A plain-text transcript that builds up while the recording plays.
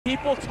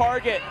people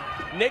target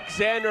Nic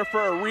Zander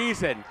for a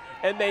reason,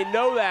 and they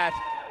know that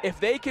if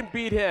they can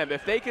beat him,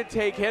 if they can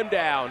take him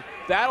down,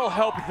 that'll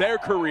help their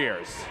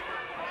careers.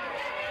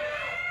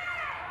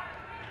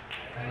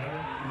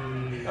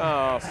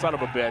 Oh, son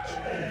of a bitch.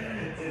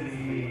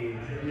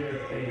 Your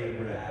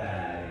favorite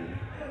band.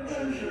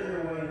 I'm sure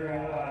you're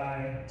wondering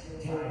why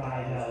Jai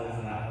Vidal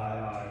is not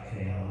High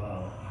Octane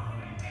alone.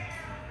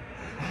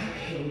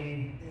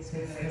 Actually, it's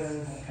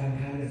because I'm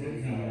kind of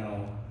busy, you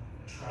know,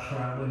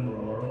 traveling the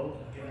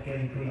world,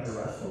 getting paid to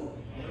wrestle.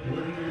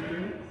 What do you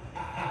do?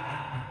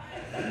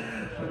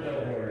 But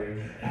don't worry,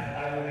 I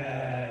went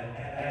ahead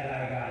and I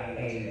got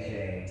AJ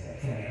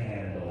to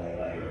handle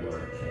light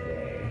work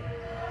today.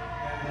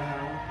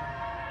 Now,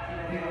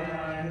 you know,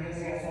 I'm going to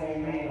get all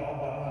read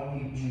about how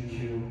he beat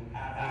you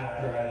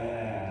after I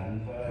land,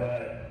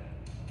 but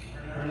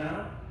for now,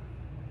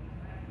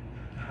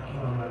 I'm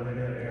on my way to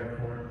the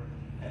airport.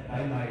 I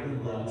might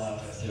run up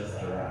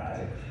just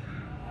arrived.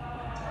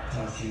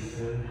 Talk to you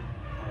soon.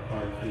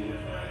 FITE.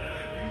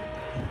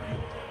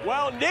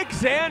 Well, Nic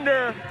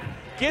Zander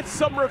gets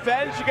some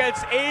revenge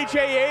against AJ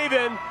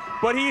Avon,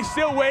 but he's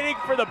still waiting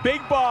for the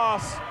big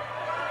boss.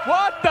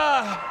 What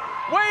the?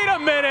 Wait a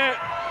minute.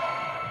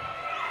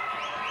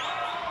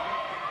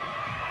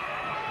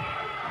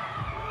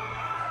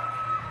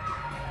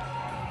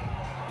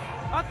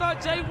 I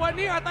thought Jay wasn't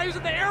here. I thought he was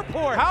at the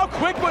airport. How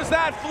quick was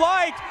that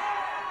flight?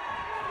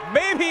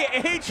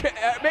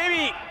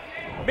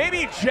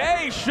 Maybe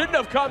Jay shouldn't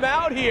have come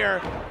out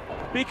here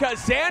because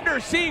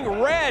Zander's seeing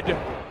red.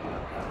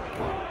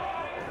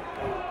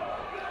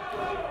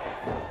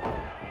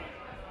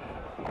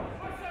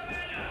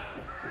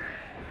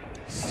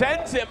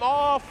 Sends him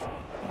off.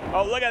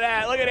 Oh, look at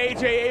that. Look at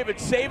AJ Avon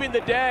saving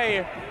the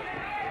day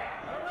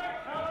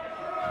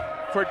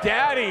for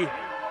Daddy.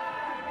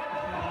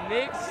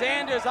 Nic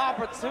Zander's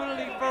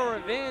opportunity for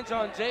revenge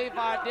on Jai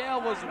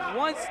Vidal was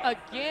once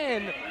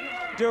again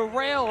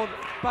derailed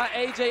by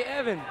AJ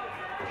Avon.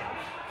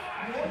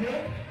 You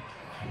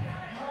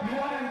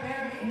want to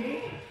embarrass me?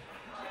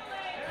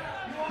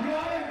 You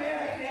want to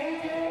embarrass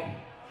AJ?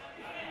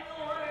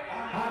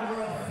 I'm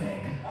real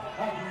sick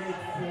of Nic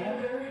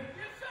Zander.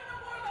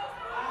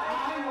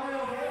 I'm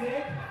real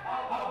sick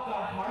of the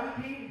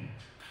heartbeat.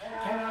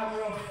 And I'm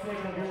real sick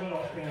of your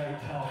little fairy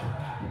tale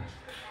crap.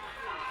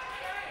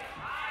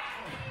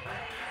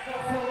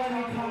 So let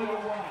me tell you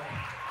what.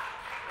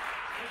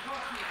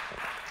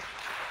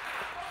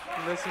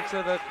 Listen to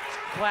the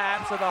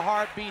claps of the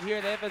heartbeat here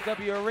at the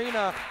FSW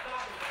Arena.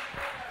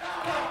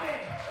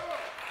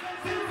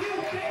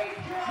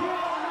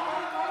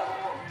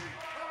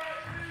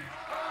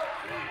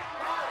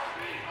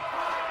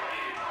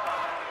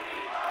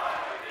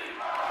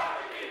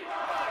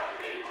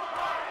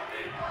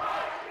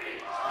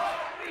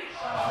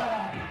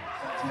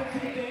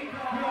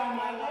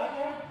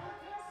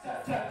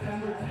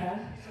 September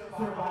 10th,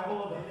 survival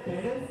of the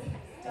fittest.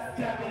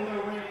 Step in the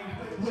ring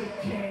with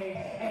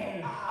J-A-I.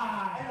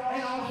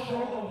 And I'll show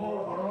the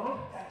whole world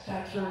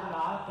that you're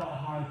not the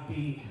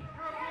heartbeat.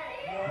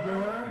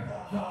 You're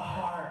the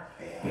heart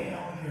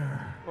failure.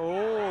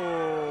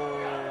 Oh,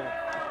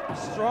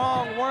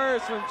 strong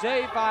words from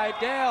Jai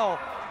Vidal.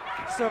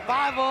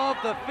 Survival of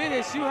the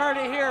fittest. You heard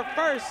it here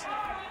first.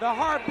 The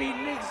heartbeat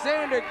Nic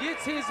Zander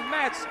gets his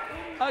match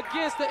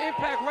against the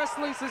Impact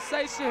Wrestling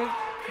sensation,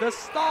 the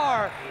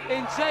Star,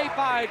 in Jai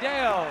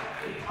Vidal.